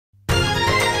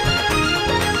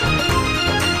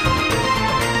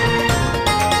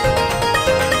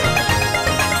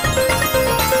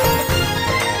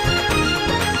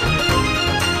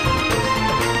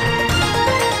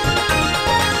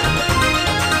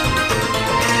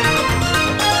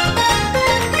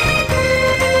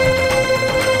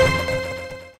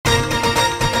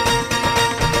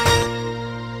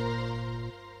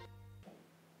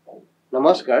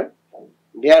Namaskar,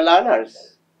 dear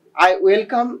learners. I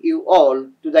welcome you all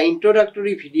to the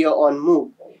introductory video on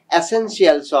Mooc,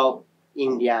 Essentials of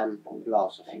Indian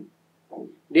Philosophy.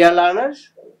 Dear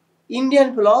learners,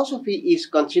 Indian philosophy is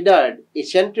considered a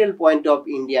central point of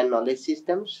Indian knowledge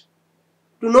systems.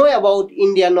 To know about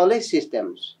Indian knowledge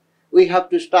systems, we have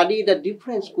to study the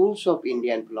different schools of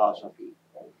Indian philosophy.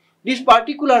 This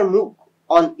particular Mooc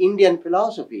on Indian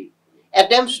philosophy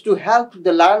attempts to help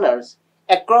the learners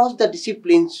across the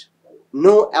disciplines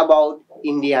know about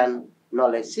Indian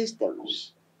knowledge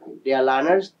systems. Dear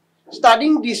learners,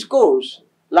 studying this course,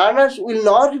 learners will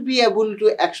not be able to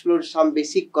explore some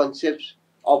basic concepts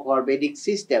of our Vedic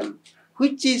system,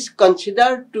 which is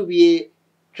considered to be a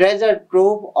treasure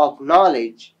trove of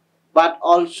knowledge, but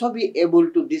also be able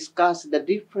to discuss the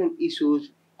different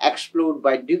issues explored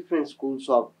by different schools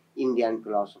of Indian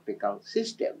philosophical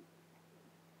system.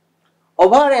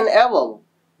 Over and above,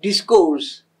 this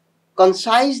course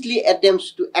concisely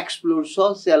attempts to explore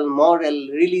social, moral,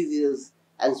 religious,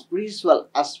 and spiritual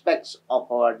aspects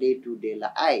of our day-to-day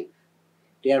life.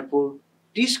 Therefore,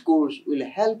 this course will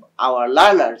help our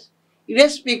learners,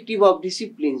 irrespective of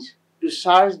disciplines, to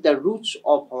search the roots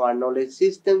of our knowledge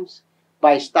systems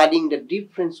by studying the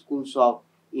different schools of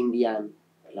Indian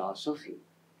philosophy.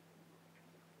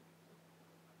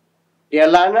 Dear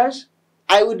learners,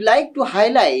 I would like to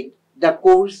highlight the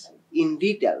course in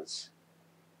details.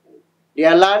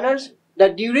 Dear learners, the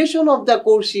duration of the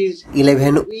course is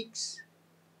 11 weeks.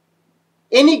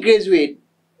 Any graduate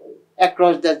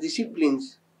across the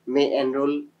disciplines may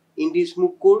enroll in this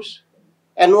Mooc course,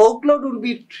 and workload will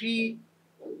be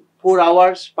 3-4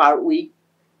 hours per week,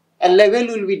 and level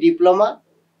will be diploma.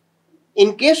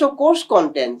 In case of course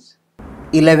contents,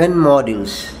 11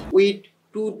 modules with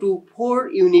 2 to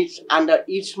 4 units under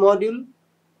each module.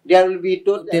 There will be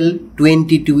total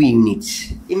 22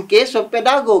 units. In case of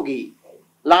pedagogy,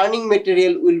 learning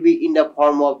material will be in the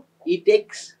form of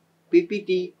e-text,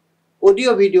 PPT,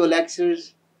 audio-video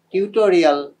lectures,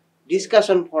 tutorial,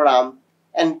 discussion forum,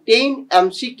 and 10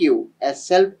 MCQ as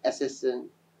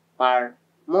self-assessment per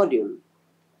module.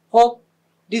 Hope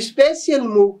this special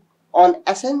Mooc on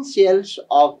essentials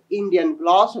of Indian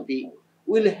philosophy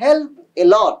will help a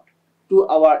lot to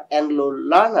our enrolled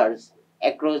learners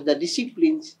across the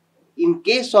disciplines in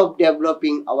case of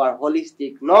developing our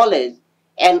holistic knowledge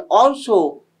and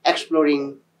also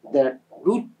exploring the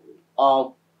root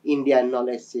of Indian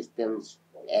knowledge systems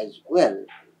as well.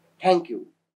 Thank you.